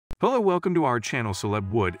Hello, welcome to our channel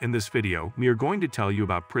Celeb Wood. In this video, we are going to tell you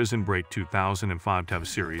about Prison Break 2005 TV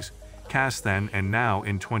series, cast then and now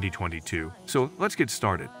in 2022. So let's get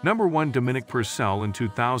started. Number 1. Dominic Purcell in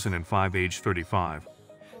 2005, age 35.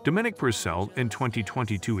 Dominic Purcell in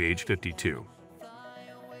 2022, age 52.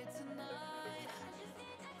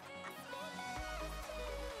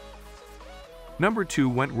 Number 2.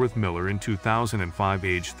 Wentworth Miller in 2005,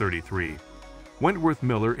 age 33. Wentworth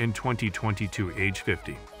Miller in 2022, age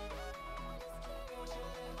 50.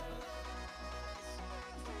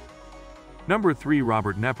 Number 3.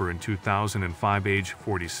 Robert Knepper in 2005, age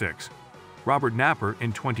 46. Robert Knepper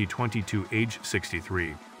in 2022, age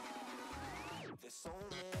 63.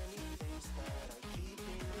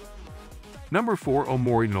 Number 4.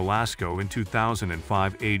 Amaury Nolasco in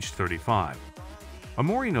 2005, age 35.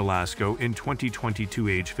 Amaury Nolasco in 2022,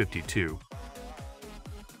 age 52.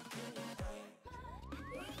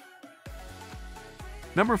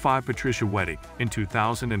 Number 5. Patricia Wedding in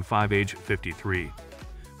 2005, age 53.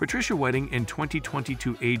 Patricia Wedding in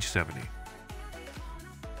 2022, age 70.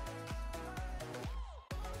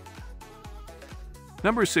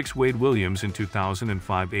 Number 6. Wade Williams in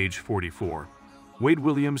 2005, age 44. Wade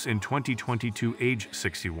Williams in 2022, age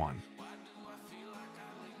 61.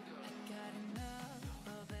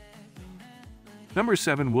 Number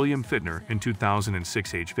 7. William Fichtner in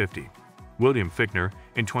 2006, age 50. William Fichtner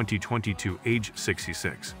in 2022, age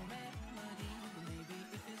 66.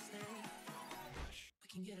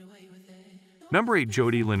 Number 8.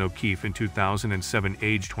 Jodi Lyn O'Keefe in 2007,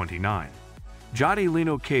 age 29. Jodi Lyn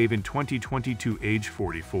O'Keefe in 2022, age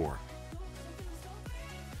 44.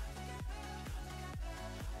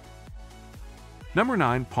 Number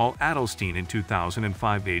 9. Paul Adelstein in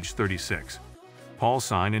 2005, age 36. Paul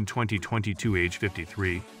Sign in 2022, age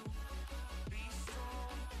 53.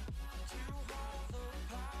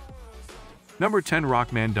 Number 10.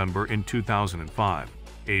 Rockmond Dunbar in 2005,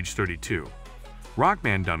 age 32.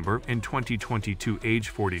 Rockmond Dunbar in 2022, age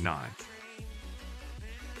 49.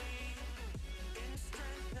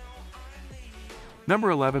 Number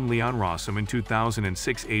 11. Leon Rossum in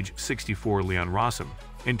 2006, age 64. Leon Rossum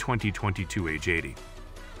in 2022, age 80.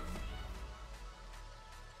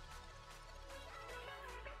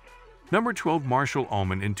 Number 12. Marshall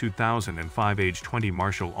Allman in 2005, age 20.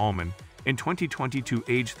 Marshall Allman in 2022,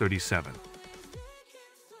 age 37.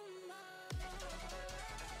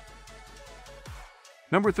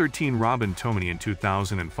 Number 13. Robin Tunney in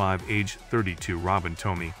 2005, age 32. Robin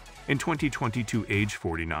Tunney in 2022, age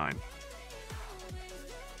 49.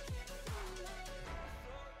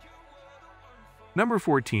 Number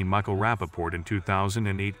 14. Michael Rapaport in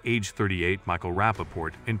 2008, age 38. Michael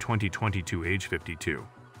Rapaport in 2022, age 52.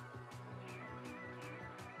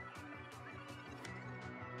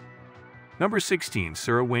 Number 16.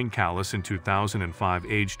 Sara Callies in 2005,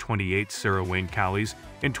 age 28. Sara Callies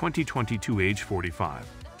in 2022, age 45.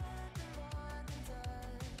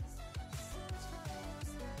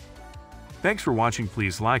 Thanks for watching.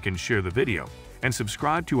 Please like and share the video, and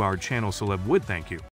subscribe to our channel Celeb Wood. Thank you.